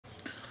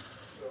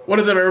What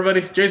is up,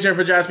 everybody? Jason here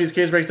for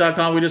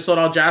JaspysCaseBreaks.com. We just sold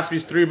out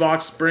Jaspy's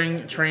 3-box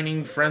Spring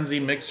Training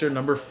Frenzy Mixer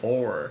number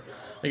 4.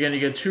 Again,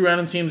 you get 2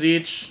 random teams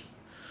each,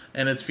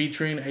 and it's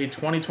featuring a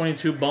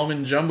 2022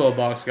 Bowman Jumbo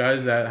box,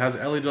 guys, that has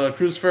Ellie De La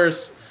Cruz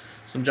first,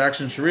 some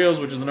Jackson Chirios,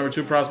 which is the number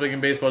 2 prospect in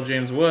baseball,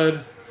 James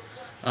Wood,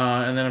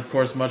 and then, of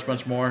course, much,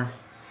 much more.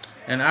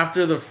 And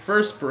after the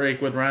first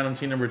break with random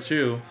team number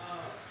 2,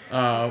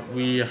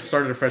 we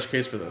started a fresh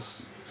case for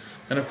this.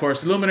 And, of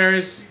course,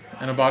 Luminaries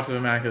and a box of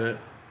Immaculate.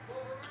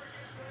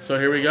 So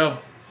here we go.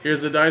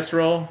 Here's the dice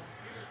roll.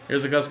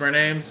 Here's the customer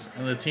names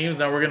and the teams.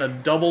 Now we're going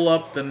to double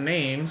up the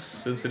names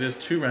since it is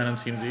 2 random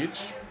teams each.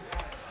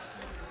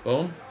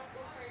 Boom.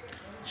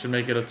 Should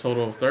make it a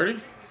total of 30.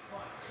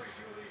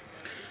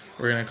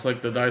 We're going to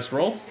click the dice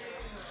roll.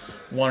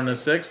 1 and a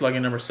 6, lucky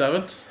number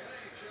 7.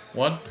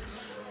 1,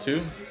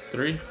 2,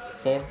 3,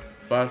 4,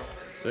 5,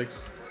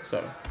 6,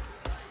 7.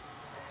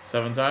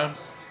 7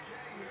 times.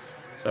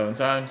 7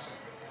 times.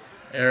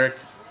 Eric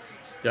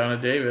down to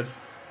David.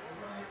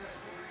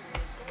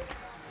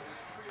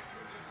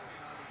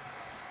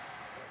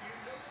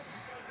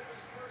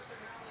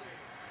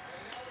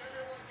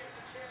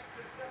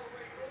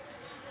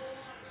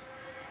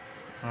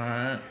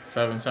 Alright,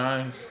 7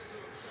 times.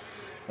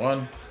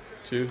 1,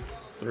 2,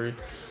 3,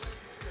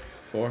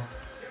 4,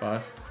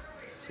 5,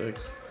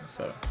 6,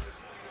 7.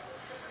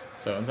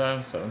 7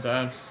 times, 7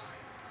 times.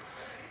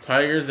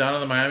 Tigers down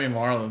to the Miami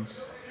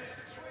Marlins.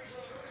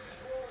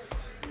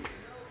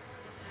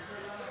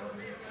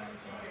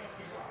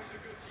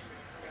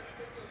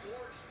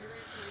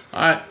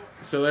 Alright,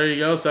 so there you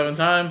go, 7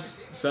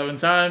 times. 7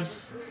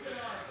 times.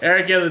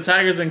 Eric, you have the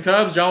Tigers and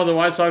Cubs. John with the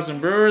White Sox and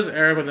Brewers.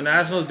 Eric with the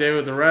Nationals. David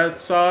with the Red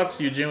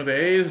Sox. Eugene with the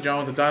A's.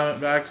 John with the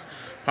Diamondbacks.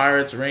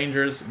 Pirates,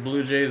 Rangers,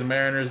 Blue Jays,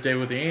 Mariners. David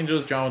with the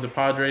Angels. John with the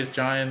Padres,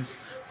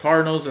 Giants,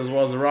 Cardinals, as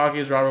well as the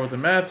Rockies. Robert with the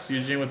Mets.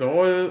 Eugene with the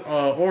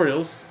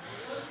Orioles.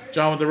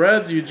 John with the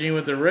Reds. Eugene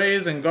with the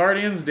Rays and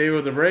Guardians. David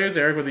with the Braves.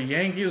 Eric with the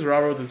Yankees.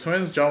 Robert with the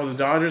Twins. John with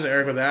the Dodgers.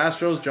 Eric with the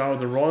Astros. John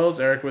with the Royals.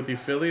 Eric with the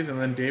Phillies. And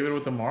then David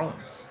with the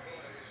Marlins.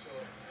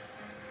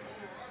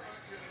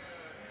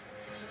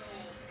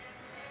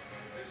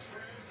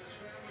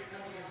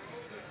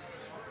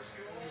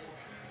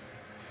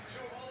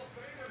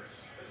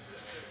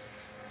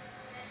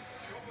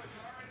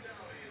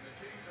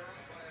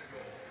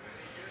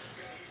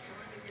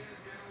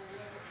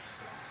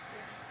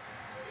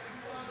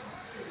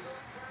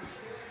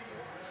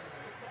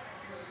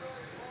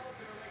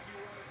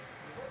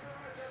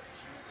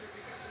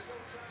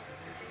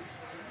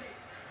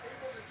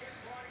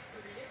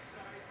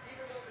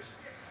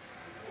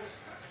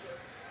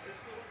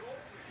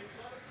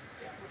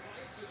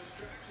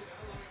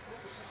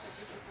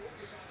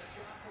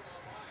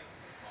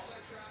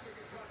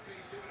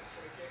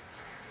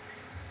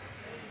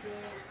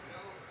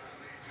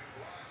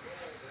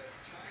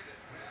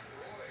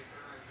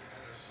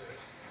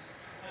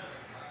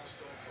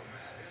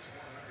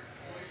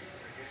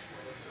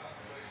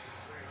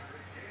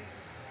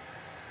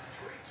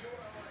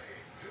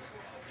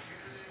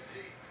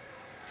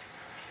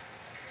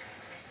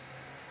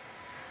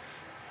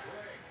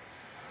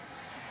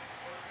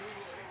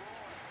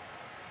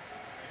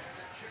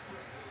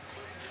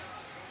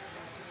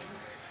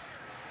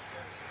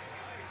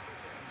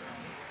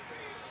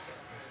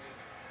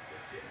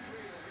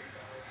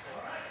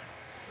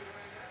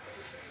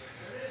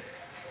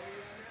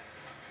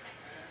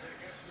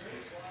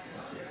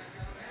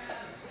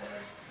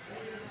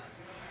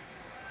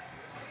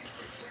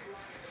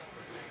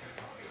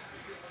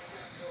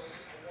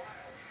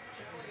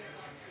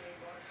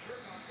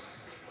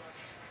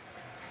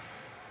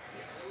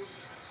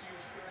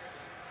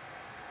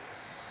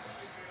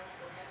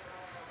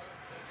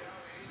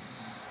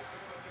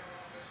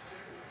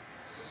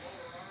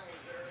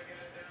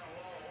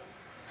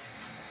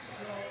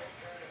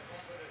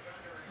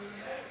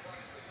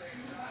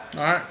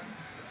 Alright.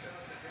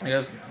 I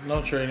guess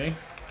no trading.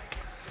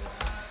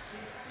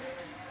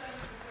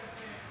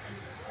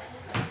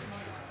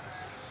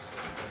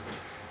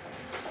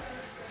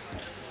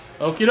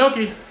 Okie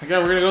dokie. Okay,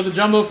 we're gonna go with the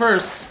jumbo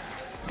first.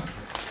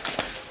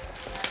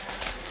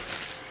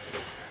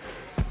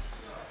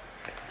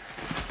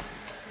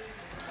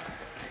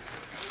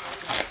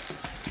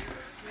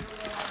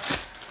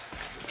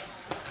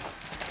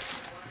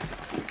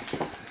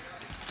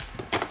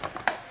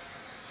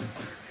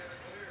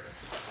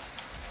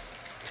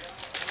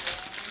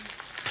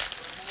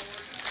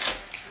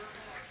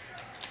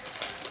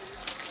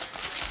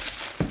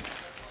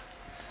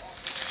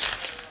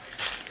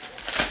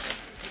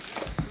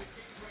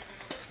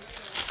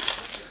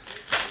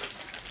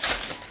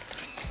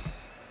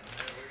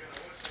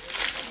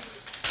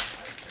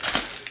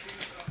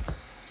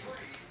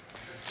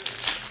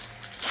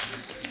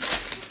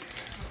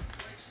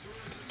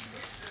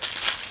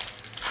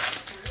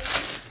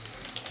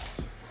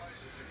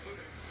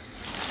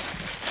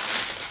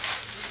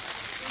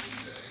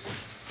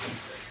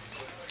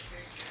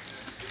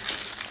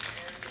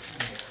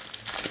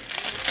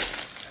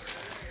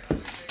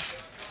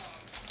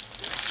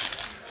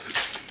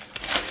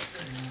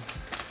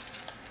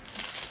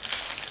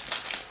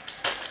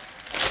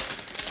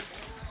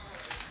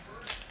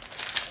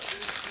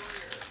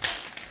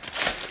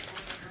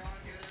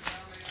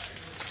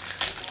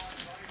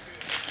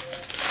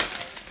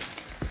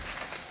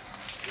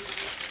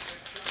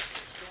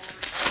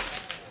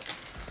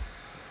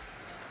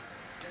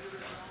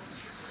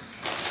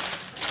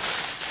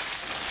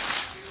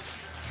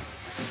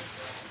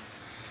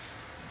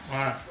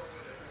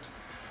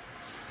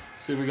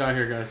 see what we got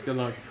here, guys. Good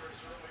luck.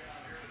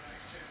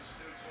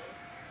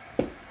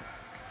 These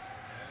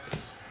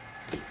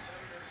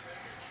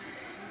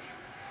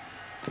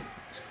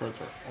cards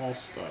are all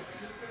stuck.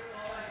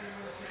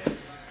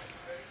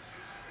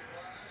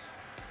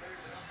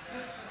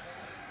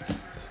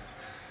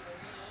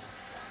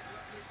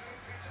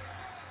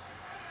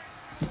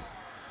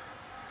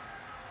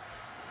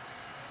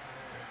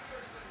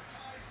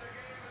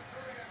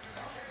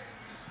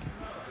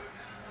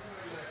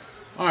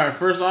 All right,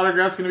 first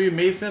autograph is going to be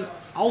Mason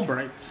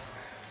Albright.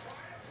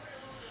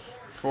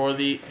 For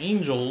the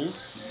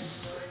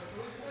Angels,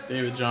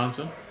 David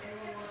Johnson.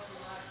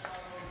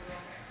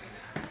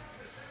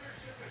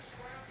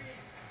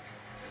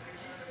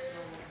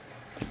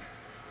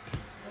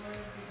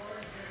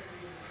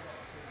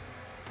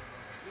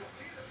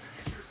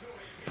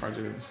 Cards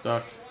are getting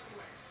stuck.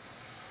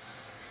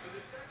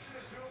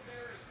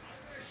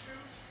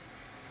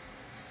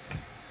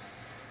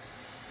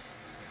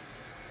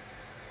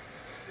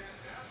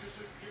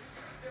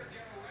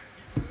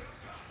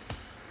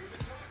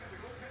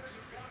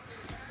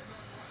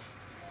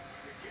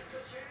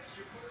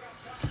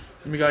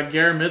 We got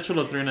Garrett Mitchell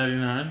to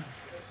 399.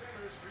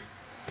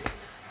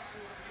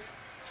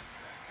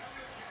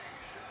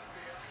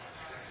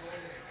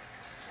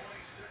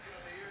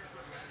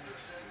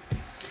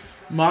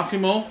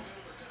 Massimo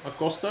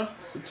Acosta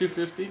to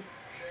 250.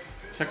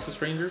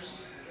 Texas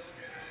Rangers.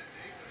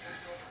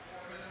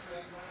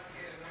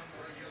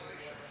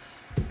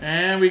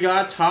 And we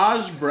got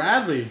Taj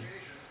Bradley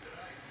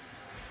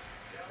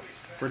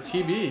for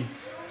TB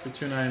to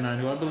 299,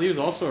 who I believe is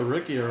also a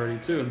rookie already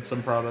too in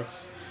some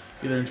products.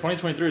 Either in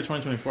 2023 or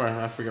 2024.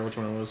 I forget which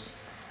one it was.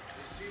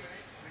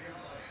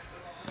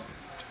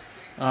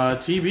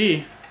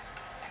 TB.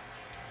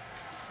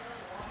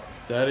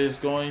 That is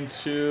going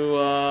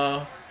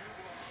to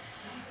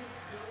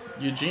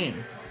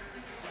Eugene.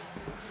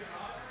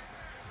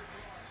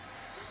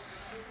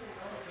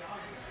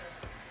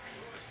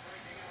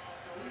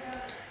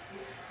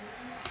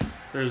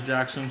 There's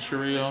Jackson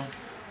Chourio.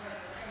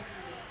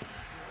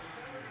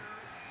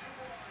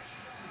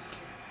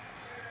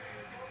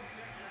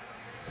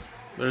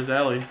 There's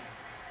Ellie.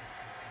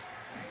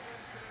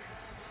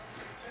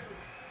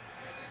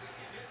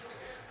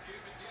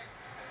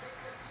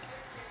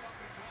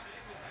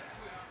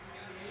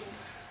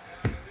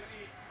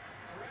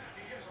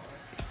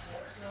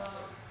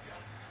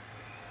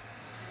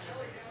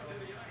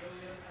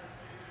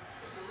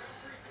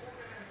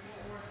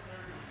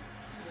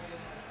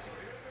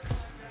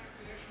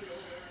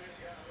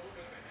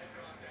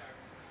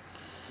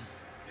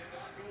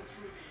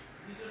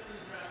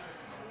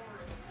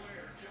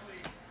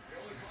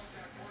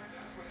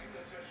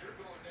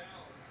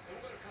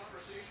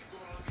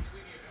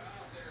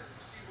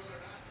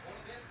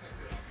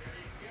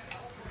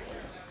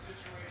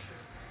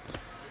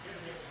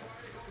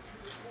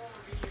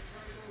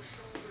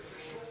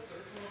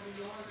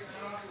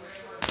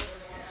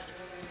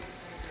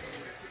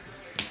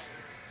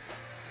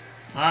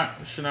 Alright,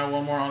 we should have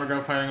one more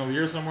autograph hiding over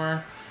here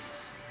somewhere.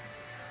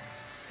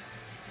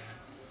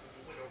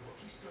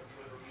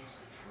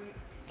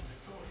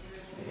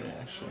 Wait,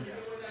 actually,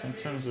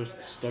 sometimes they're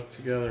stuck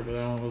together, but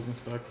that one wasn't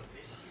stuck.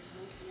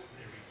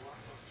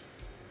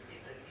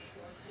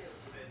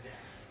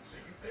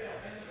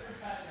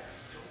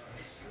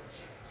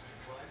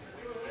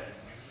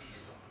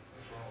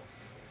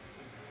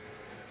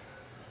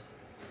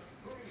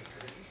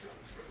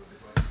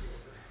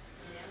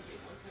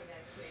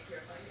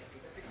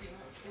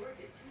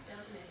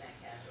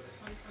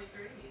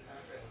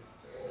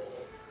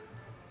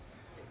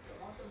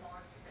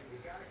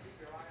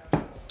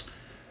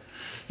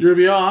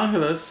 Uriel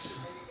Angeles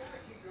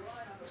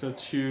to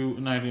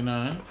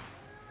 299.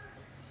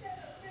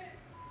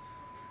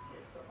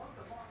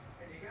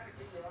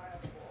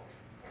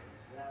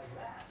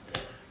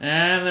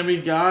 And then we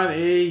got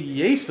a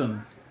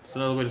Jason. That's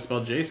another way to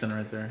spell Jason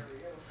right there.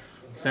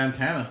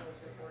 Santana.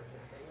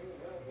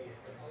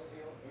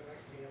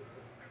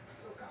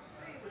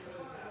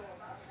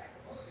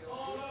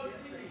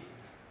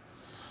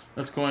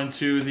 That's going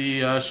to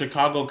the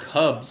Chicago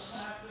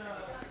Cubs.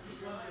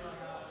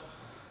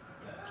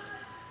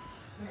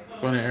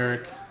 Going to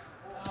Eric.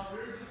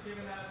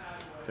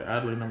 To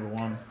Adley,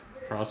 #1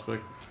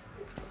 prospect.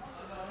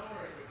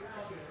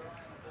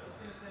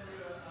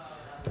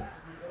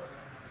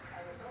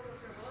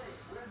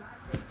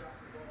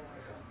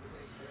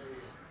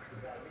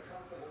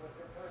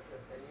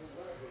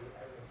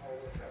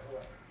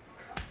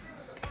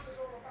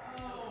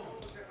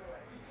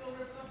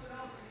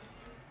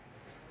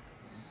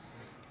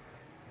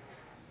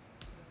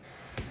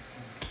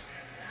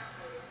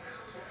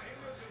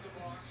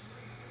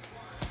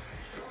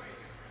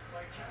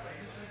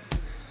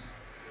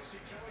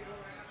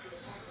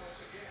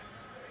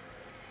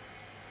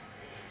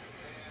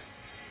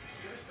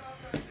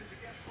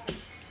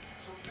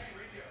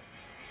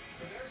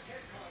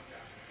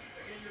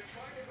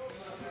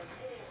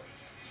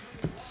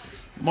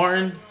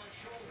 Martin,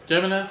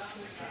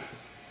 Jimenez.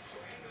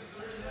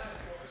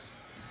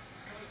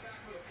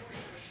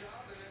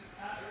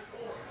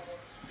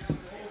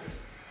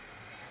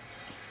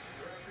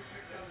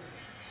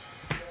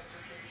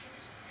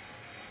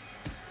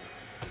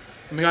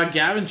 And we got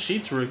Gavin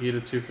Sheets rookie to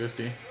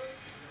 250.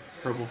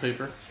 Purple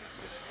paper.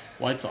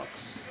 White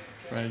Sox.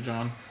 Right,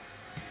 John.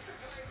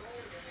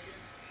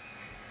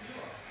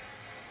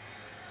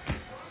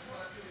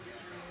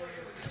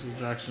 This is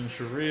Jackson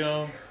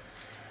Chourio.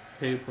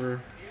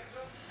 Paper.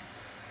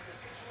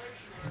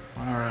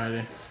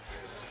 Alrighty.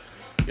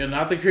 Yeah,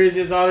 not the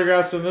craziest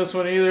autographs in this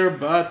one either,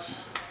 but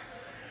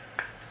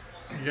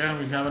again,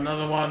 we have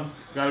another one.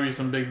 It's got to be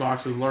some big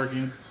boxes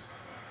lurking.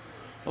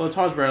 Although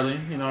Taj Bradley,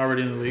 you know,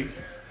 already in the league.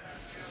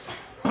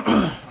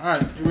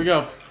 Alright, here we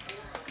go.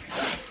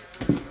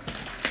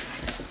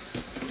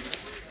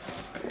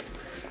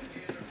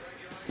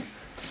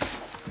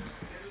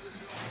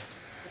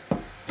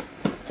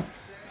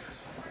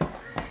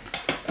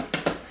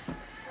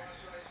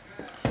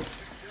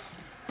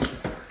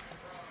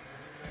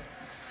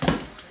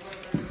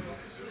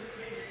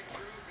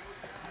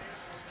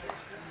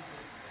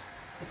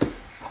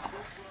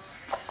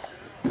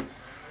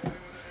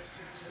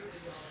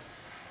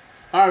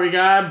 All right, we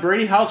got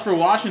Brady House for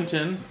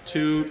Washington,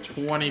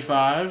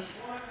 225.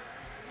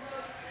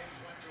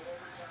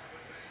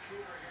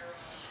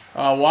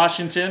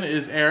 Washington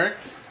is Eric.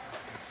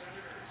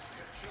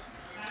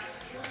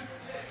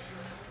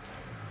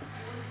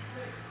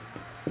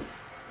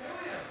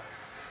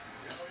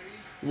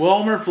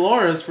 Wilmer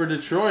Flores for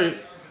Detroit,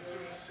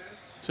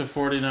 to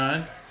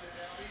 49.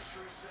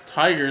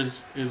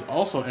 Tigers is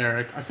also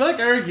Eric. I feel like,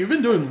 Eric, you've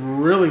been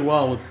doing really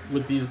well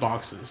with these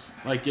boxes.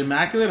 Like,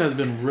 Immaculate has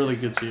been really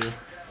good to you.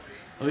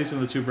 At least in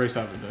the 2 breaks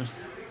I've been doing.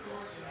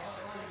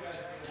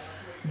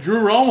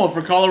 Drew Romo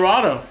for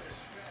Colorado.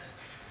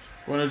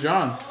 Winner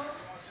John.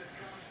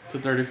 To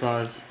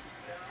 35.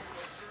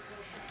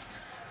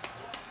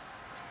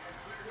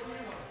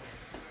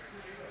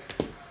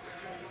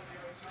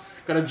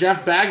 Got a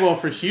Jeff Bagwell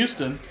for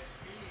Houston.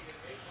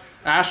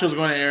 Astros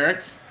going to Eric.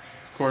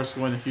 Of course,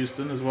 going to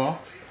Houston as well.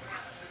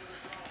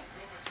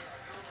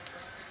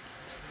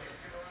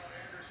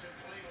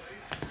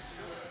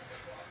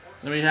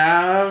 Then we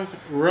have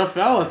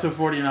Rafaela to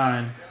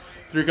 49.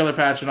 3-color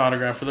patch and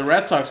autograph. For the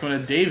Red Sox, going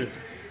to David.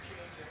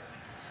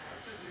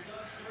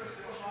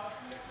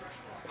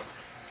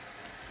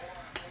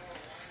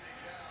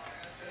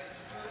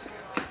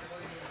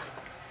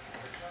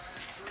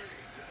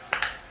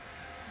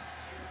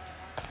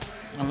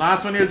 And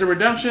last one here is a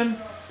redemption.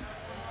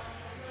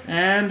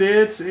 And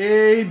it's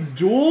a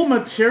dual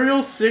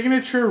material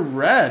signature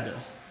red.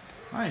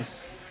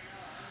 Nice.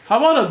 How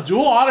about a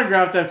dual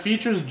autograph that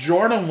features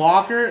Jordan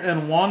Walker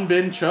and Won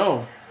Bin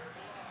Cho?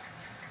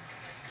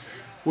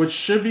 Which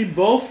should be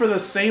both for the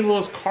St.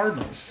 Louis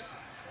Cardinals.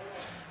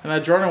 And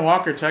that Jordan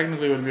Walker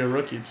technically would be a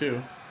rookie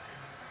too.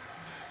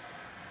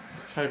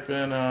 Let's type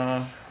in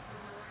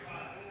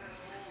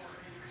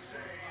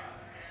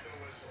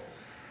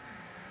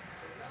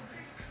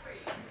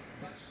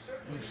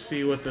let's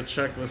see what the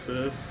checklist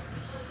is.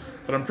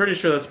 But I'm pretty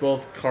sure that's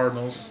both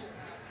Cardinals.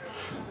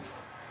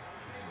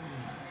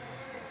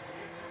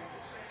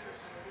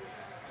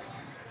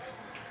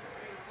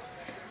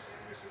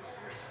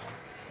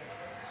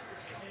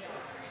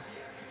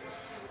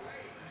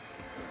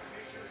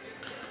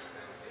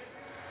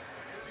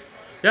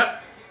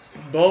 Yep,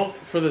 both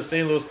for the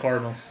St. Louis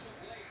Cardinals.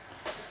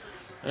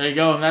 There you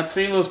go, and that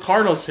St. Louis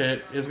Cardinals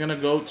hit is going to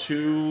go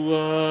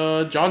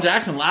to John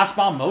Jackson, Last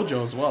Spot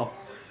Mojo as well.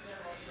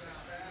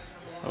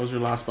 That was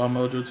your Last Spot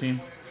Mojo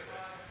team.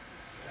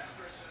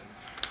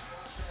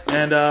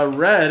 And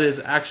red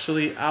is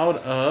actually out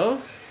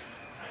of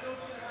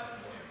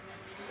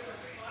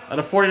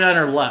 49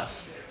 or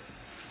less.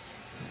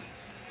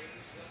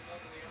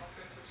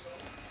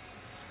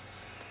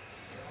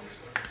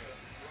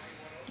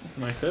 That's a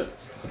nice hit.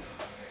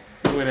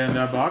 Good way to end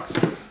that box.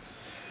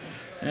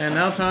 And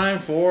now time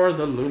for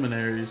the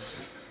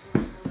Luminaries.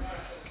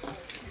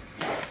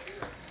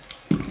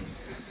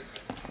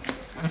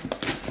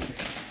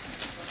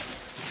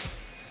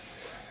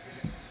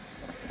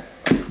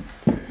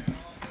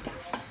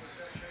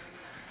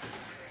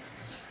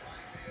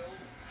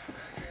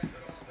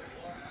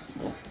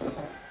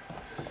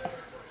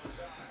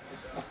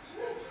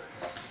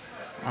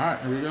 Alright,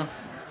 here we go.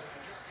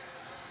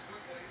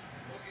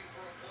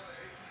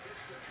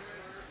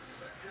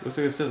 Looks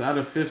like it says out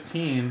of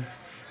 15.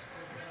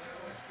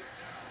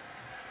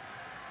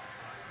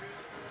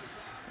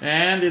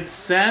 And it's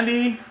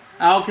Sandy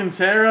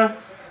Alcantara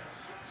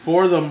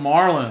for the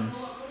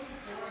Marlins.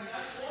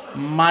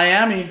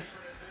 Miami.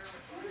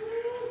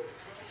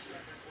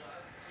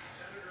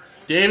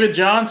 David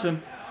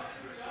Johnson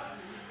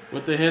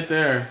with the hit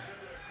there.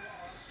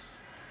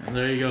 And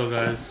there you go,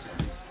 guys.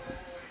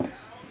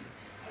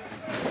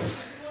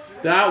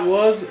 That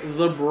was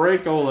the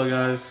Breakola,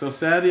 guys. So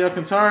Sandy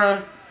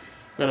Alcantara.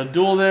 Got a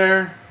duel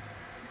there.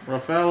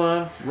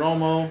 Rafaela,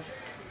 Romo.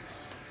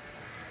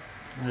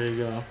 There you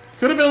go.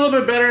 Could have been a little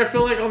bit better, I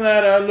feel like, on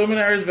that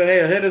Luminaries, but hey,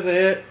 a hit is a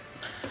hit.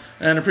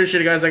 And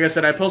appreciate it, guys. Like I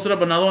said, I posted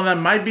up another one. That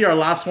might be our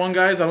last one,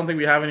 guys. I don't think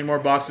we have any more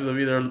boxes of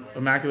either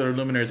Immaculate or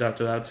Luminaries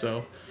after that,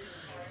 so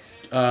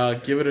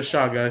give it a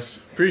shot, guys.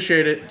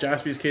 Appreciate it.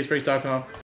 JaspysCaseBreaks.com.